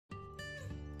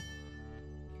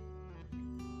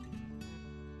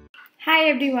Hi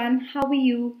everyone, how are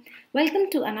you?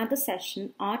 Welcome to another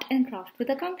session, Art and Craft with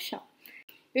Akanksha.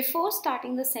 Before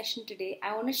starting the session today,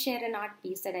 I want to share an art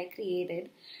piece that I created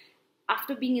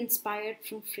after being inspired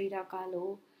from Frida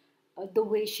Kahlo. The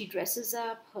way she dresses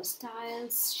up, her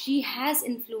styles, she has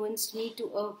influenced me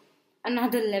to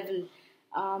another level.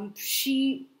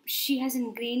 She has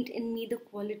ingrained in me the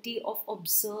quality of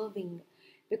observing,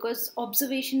 because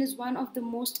observation is one of the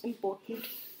most important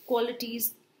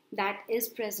qualities that is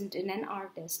present in an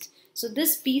artist. So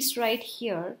this piece right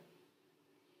here,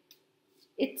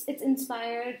 it's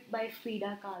inspired by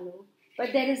Frida Kahlo,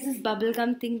 but there is this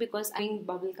bubblegum thing because I'm doing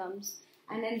bubblegums,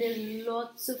 and then there's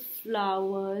lots of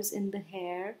flowers in the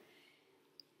hair.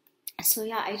 So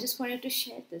yeah, I just wanted to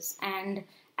share this, and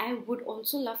I would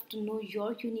also love to know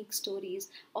your unique stories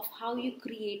of how you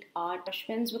create art.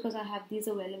 Pens, because I have these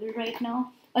available right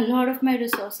now. A lot of my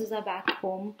resources are back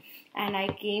home, and I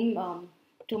came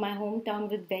to my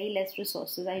hometown with very less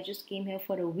resources. I just came here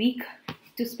for a week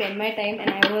to spend my time, and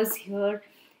I was here.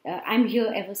 I'm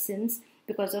here ever since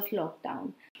because of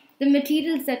lockdown. The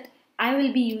materials that I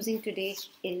will be using today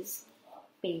is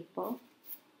paper,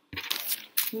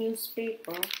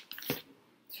 newspaper,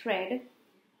 thread,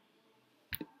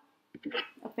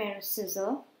 a pair of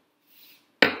scissors,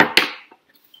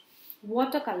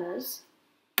 watercolors,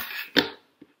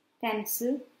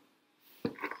 pencil,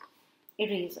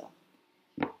 eraser.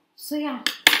 So yeah,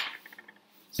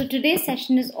 so today's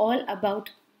session is all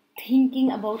about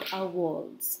thinking about our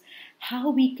worlds, how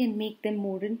we can make them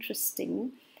more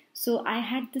interesting. So I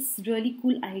had this really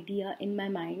cool idea in my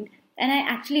mind, and I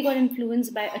actually got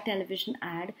influenced by a television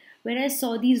ad where I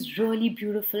saw these really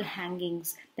beautiful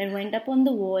hangings that went up on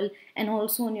the wall and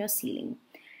also on your ceiling.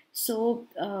 So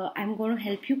I'm going to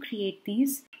help you create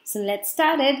these. So let's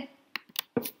start it.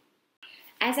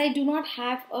 As I do not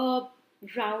have a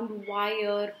round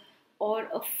wire or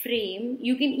a frame,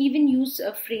 you can even use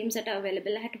frames that are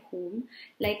available at home,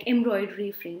 like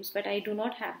embroidery frames, but I do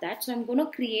not have that. So I'm going to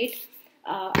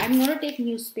take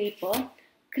newspaper,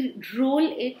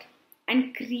 roll it,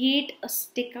 and create a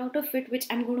stick out of it, which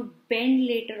I'm going to bend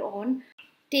later on.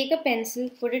 Take a pencil,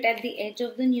 put it at the edge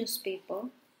of the newspaper,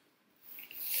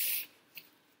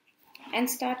 and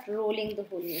start rolling the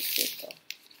whole newspaper.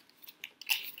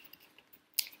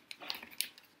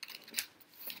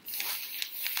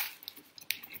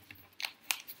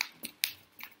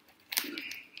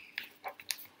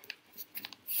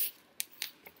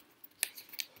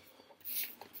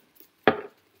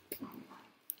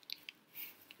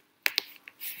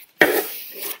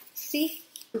 See,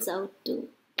 it's out too.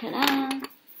 Ta-da!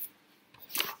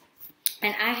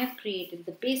 And I have created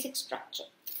the basic structure.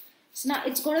 So now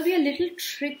it's going to be a little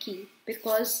tricky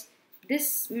because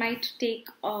this might take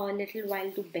a little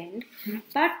while to bend,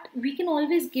 but we can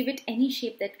always give it any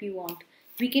shape that we want.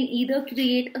 We can either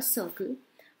create a circle,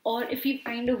 or if you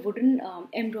find a wooden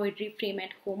embroidery frame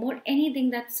at home, or anything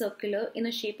that's circular in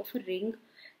the shape of a ring,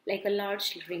 like a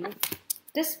large ring,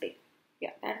 this big.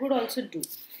 Yeah, that would also do.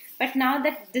 But now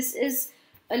that this is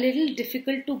a little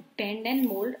difficult to bend and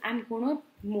mold, I'm going to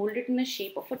mold it in the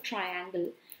shape of a triangle,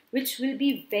 which will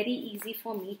be very easy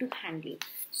for me to handle.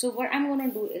 So what I'm going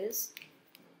to do is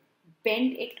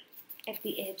bend it at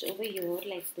the edge over here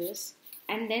like this,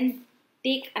 and then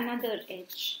take another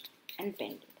edge and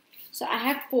bend it. So I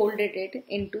have folded it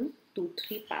into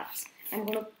 2-3 parts. I'm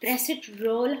going to press it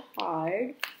real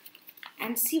hard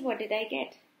and see what did I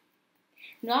get.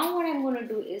 Now what I'm going to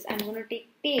do is I'm going to take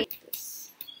tape this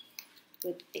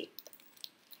with tape.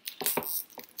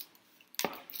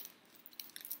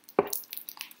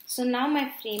 So now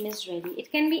my frame is ready.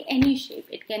 It can be any shape.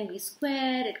 It can be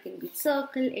square, it can be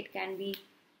circle, it can be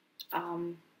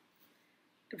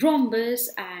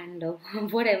rhombus, and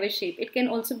whatever shape. It can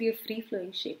also be a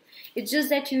free-flowing shape. It's just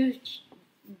that you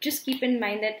just keep in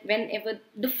mind that whenever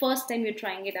the first time you're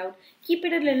trying it out, keep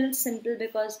it a little simple,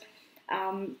 because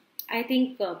I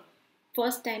think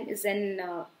first time is an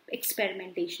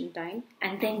experimentation time,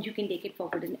 and then you can take it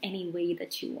forward in any way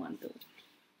that you want to.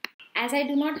 As I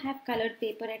do not have colored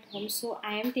paper at home, so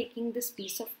I am taking this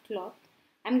piece of cloth.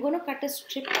 I'm going to cut a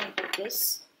strip out of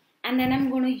this, and then I'm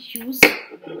going to use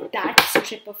that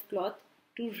strip of cloth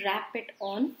to wrap it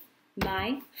on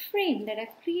my frame that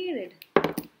I've created.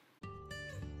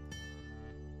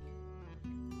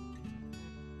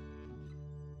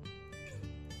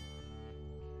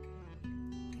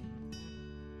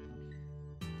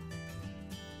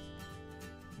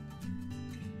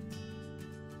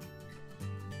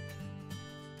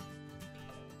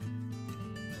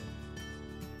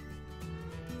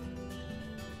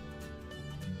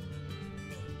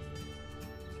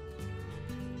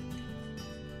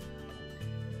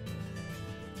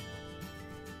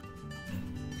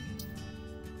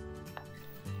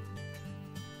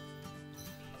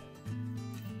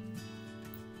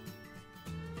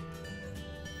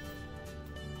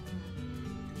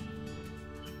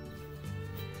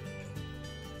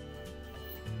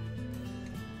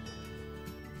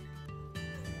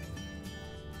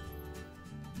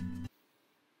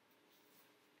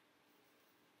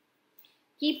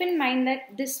 Keep in mind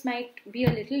that this might be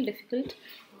a little difficult,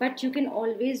 but you can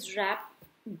always wrap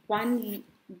one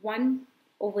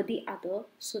over the other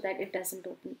so that it doesn't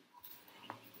open.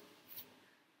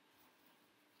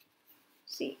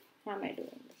 See, how am I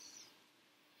doing this?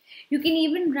 You can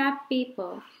even wrap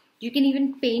paper, you can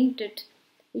even paint it,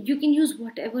 you can use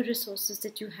whatever resources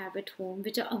that you have at home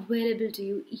which are available to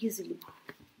you easily.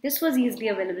 This was easily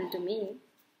available to me.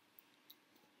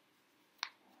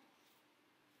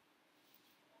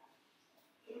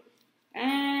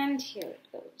 And here it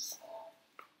goes.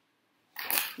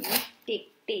 Now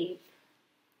take tape.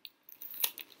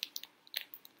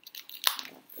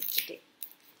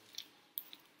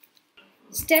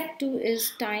 Step 2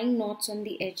 is tying knots on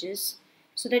the edges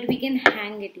so that we can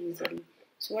hang it easily.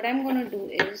 So what I'm going to do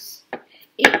is,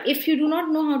 if you do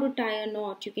not know how to tie a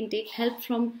knot, you can take help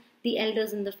from the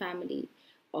elders in the family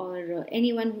or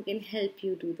anyone who can help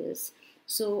you do this.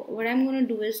 So what I'm going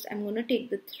to do is, I'm going to take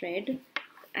the thread,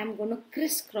 I'm going to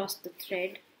crisscross the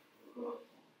thread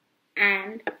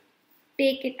and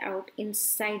take it out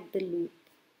inside the loop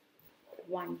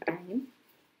one time.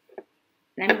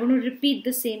 And I'm going to repeat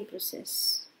the same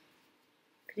process.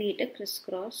 Create a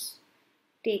crisscross,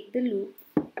 take the loop,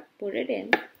 put it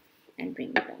in and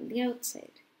bring it on the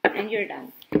outside. And you're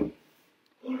done.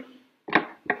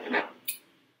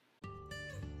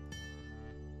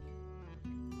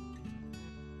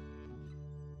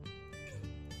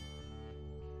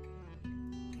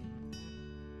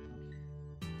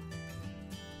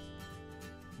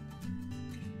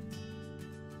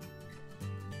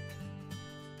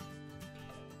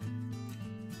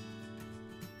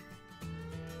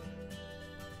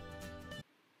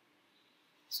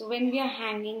 So when we are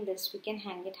hanging this, we can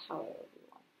hang it however we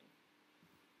want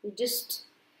to. We just,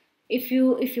 if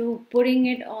you're putting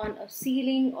it on a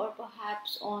ceiling or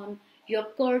perhaps on your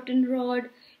curtain rod,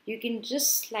 you can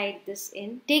just slide this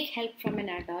in, take help from an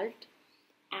adult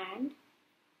and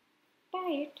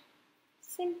tie it.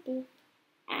 Simple.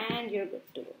 And you're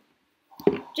good to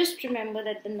go. Just remember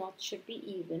that the knots should be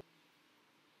even.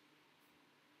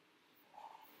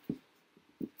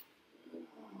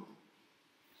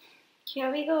 Here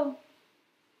we go.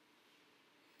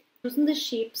 Chosen the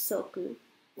shape circle.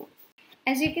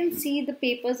 As you can see, the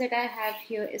papers that I have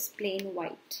here is plain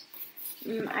white.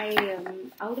 I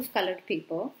am out of colored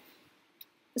paper,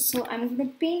 so I'm going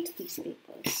to paint these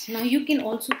papers. Now you can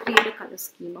also create a color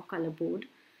scheme or color board,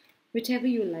 whichever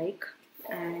you like,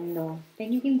 and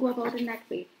then you can go about in that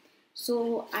way.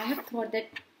 So I have thought that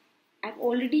I've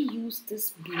already used this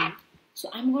blue, so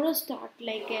I'm going to start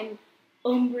like an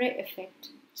ombre effect.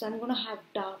 So I'm going to have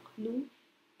dark blue,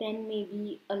 then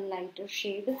maybe a lighter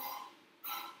shade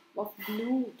of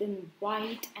blue, then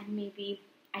white, and maybe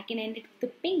I can end it with the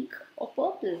pink or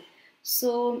purple.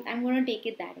 So I'm going to take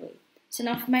it that way. So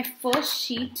now for my first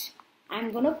sheet,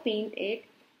 I'm going to paint it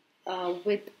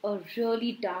with a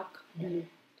really dark blue.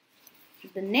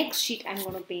 The next sheet I'm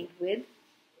going to paint with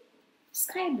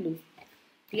sky blue.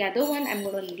 The other one I'm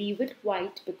going to leave it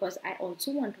white because I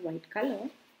also want white color.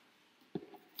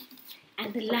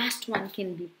 And the last one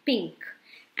can be pink.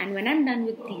 And when I'm done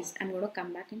with these, I'm going to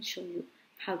come back and show you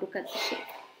how to cut the shape.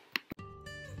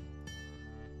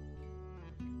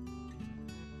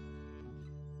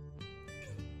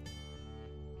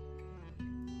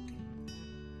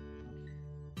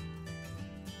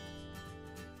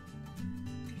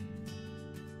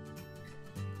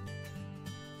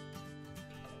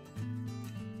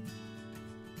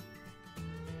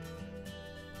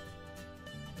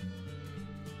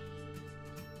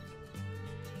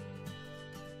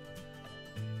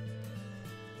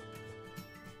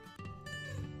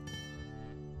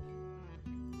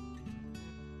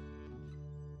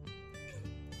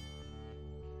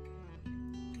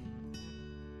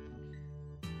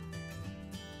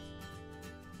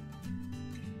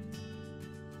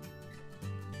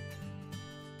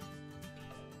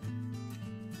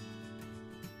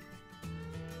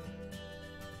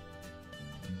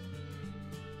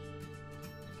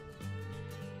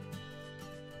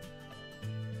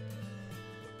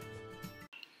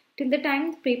 Till the time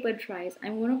the paper dries,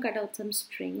 I'm going to cut out some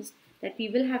strings that we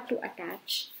will have to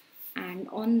attach, and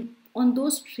on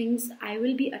those strings I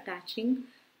will be attaching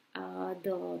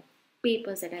the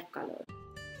papers that I've colored.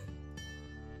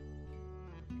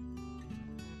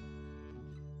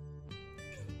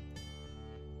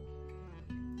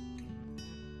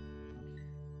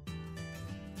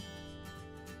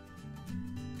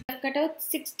 I've cut out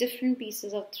 6 different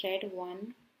pieces of thread.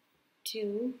 1,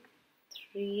 2,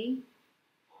 3,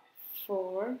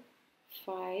 4,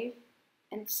 5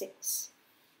 and 6.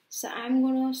 So I'm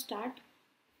going to start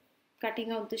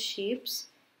cutting out the shapes.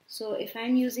 So if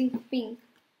I'm using pink,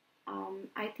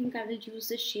 I think I will use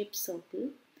the shape circle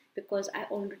because I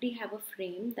already have a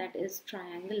frame that is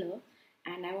triangular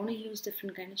and I want to use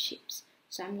different kind of shapes.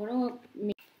 So I'm going to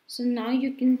make, so now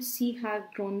you can see how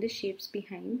I've drawn the shapes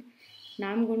behind.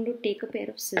 Now I'm going to take a pair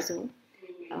of scissors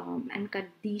and cut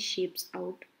these shapes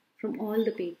out from all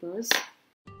the papers.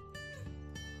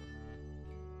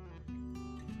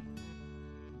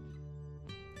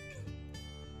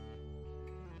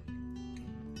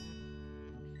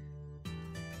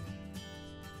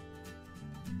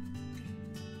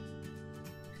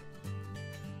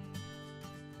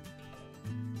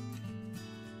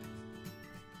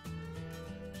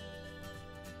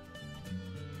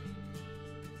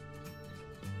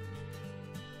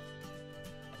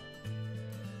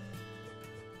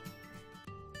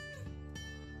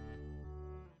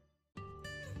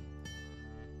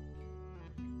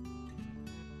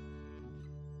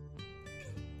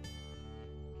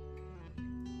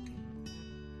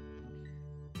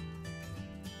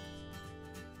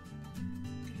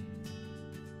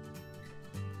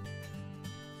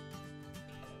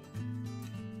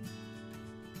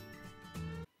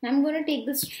 Now I'm going to take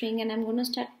the string and I'm going to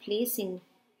start placing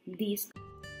these.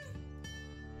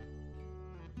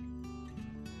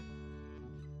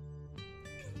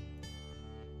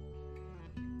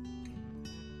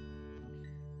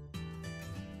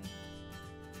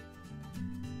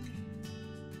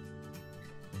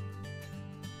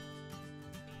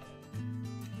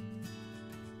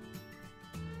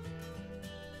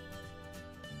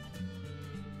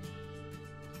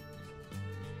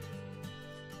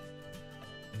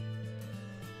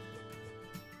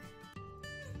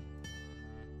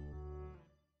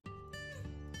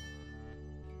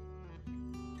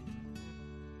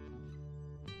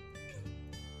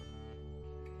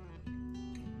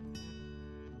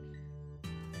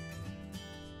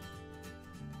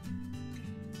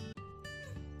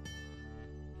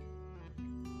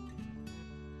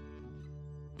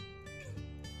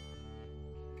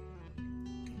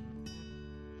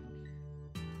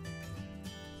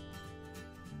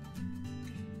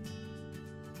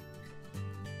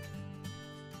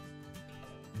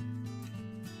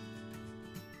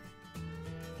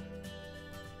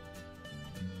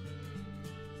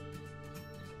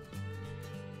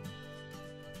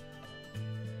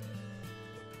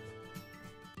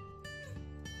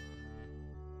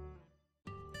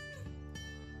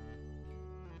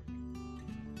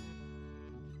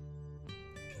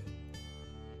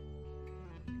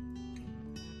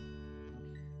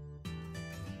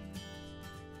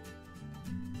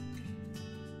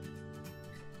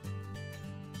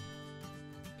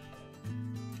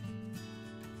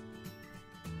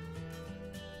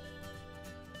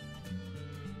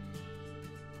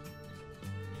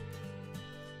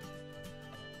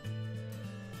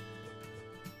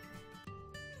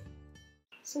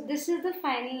 So this is the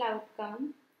final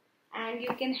outcome and you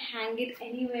can hang it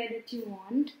anywhere that you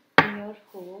want in your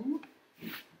home.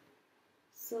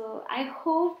 So I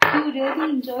hope you really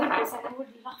enjoyed this and I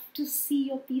would love to see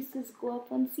your pieces go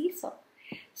up on Seesaw.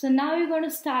 So now we're going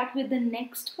to start with the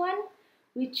next one,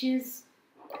 which is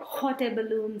hot air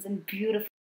balloons and beautiful.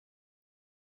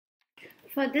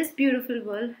 For this beautiful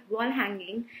wall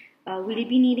hanging, we'll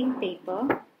be needing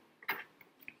paper,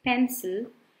 pencil,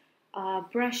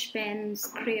 brush pens,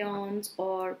 crayons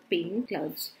or paint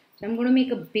clouds. So I'm going to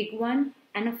make a big one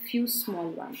and a few small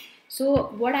ones.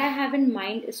 So what I have in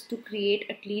mind is to create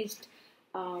at least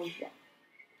 5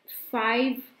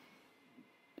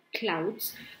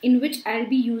 clouds in which I'll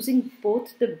be using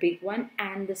both the big one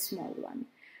and the small one.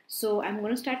 So I'm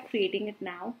going to start creating it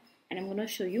now and I'm going to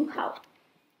show you how.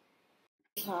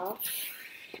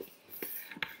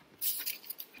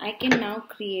 I can now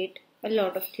create a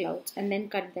lot of clouds and then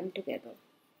cut them together.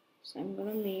 So I'm going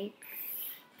to make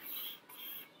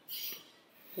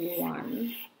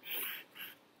one.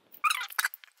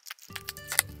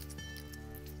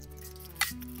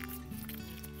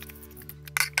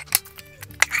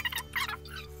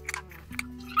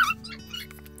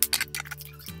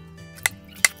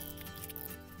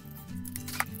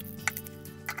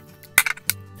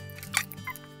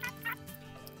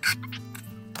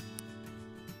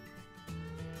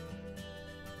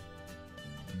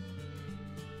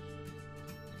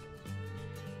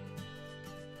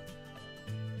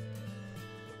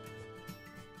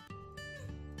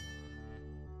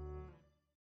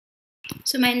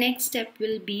 So my next step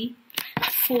will be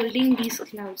folding these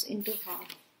clouds into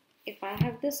half. If I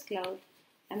have this cloud,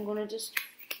 I'm going to just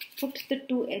put the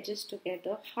 2 edges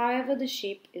together. However the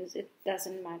shape is, it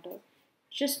doesn't matter.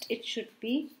 Just it should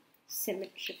be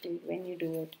symmetrical when you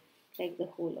do it, like the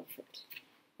whole of it.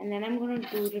 And then I'm going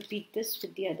to repeat this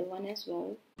with the other one as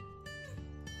well.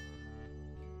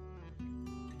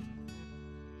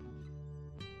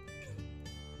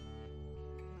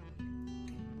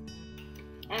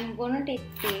 I'm gonna take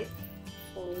tape,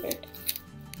 fold it.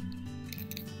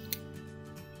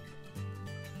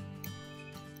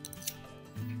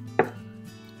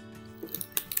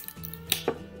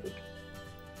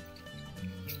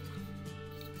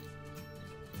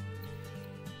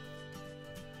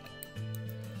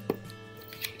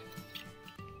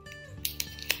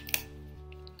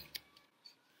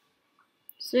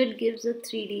 So it gives a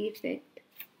 3D effect.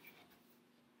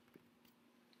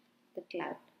 The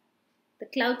cloud. The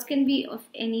clouds can be of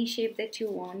any shape that you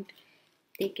want.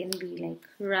 They can be like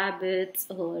rabbits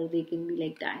or they can be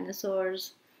like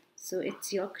dinosaurs. So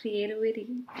it's your creativity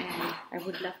and I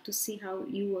would love to see how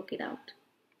you work it out.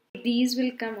 These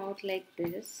will come out like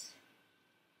this.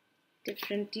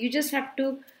 Different. You just have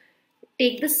to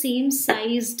take the same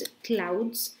sized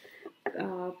clouds,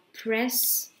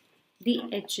 press the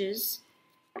edges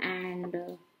and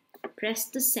press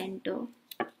the center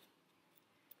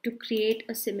to create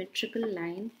a symmetrical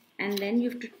line, and then you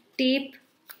have to tape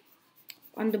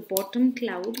on the bottom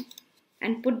cloud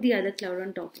and put the other cloud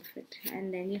on top of it,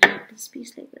 and then you have this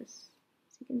piece like this,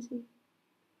 as you can see.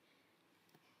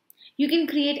 You can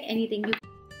create anything.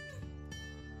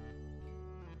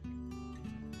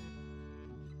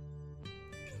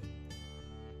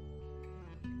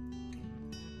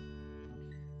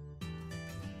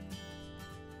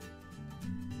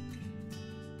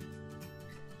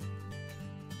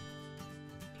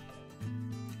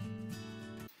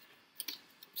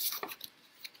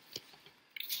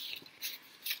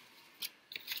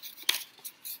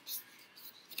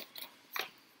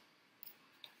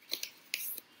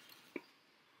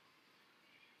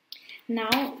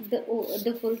 Now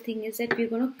the whole thing is that we're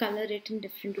going to color it in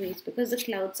different ways because the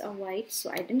clouds are white,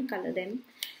 so I didn't color them.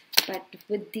 But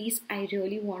with these, I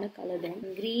really want to color them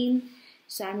green.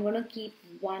 So I'm going to keep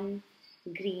one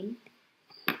green.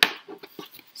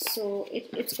 So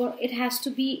it has to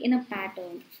be in a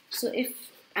pattern. So if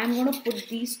I'm going to put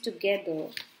these together,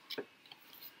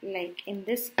 like in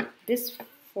this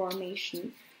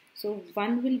formation, so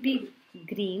one will be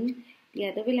green, the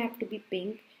other will have to be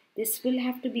pink. This will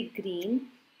have to be green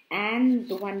and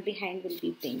the one behind will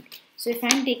be pink. So if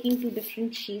I'm taking two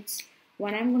different sheets,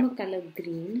 one I'm going to color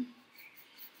green.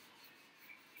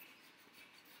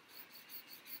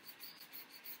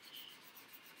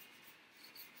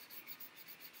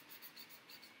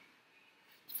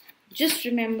 Just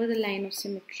remember the line of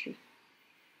symmetry.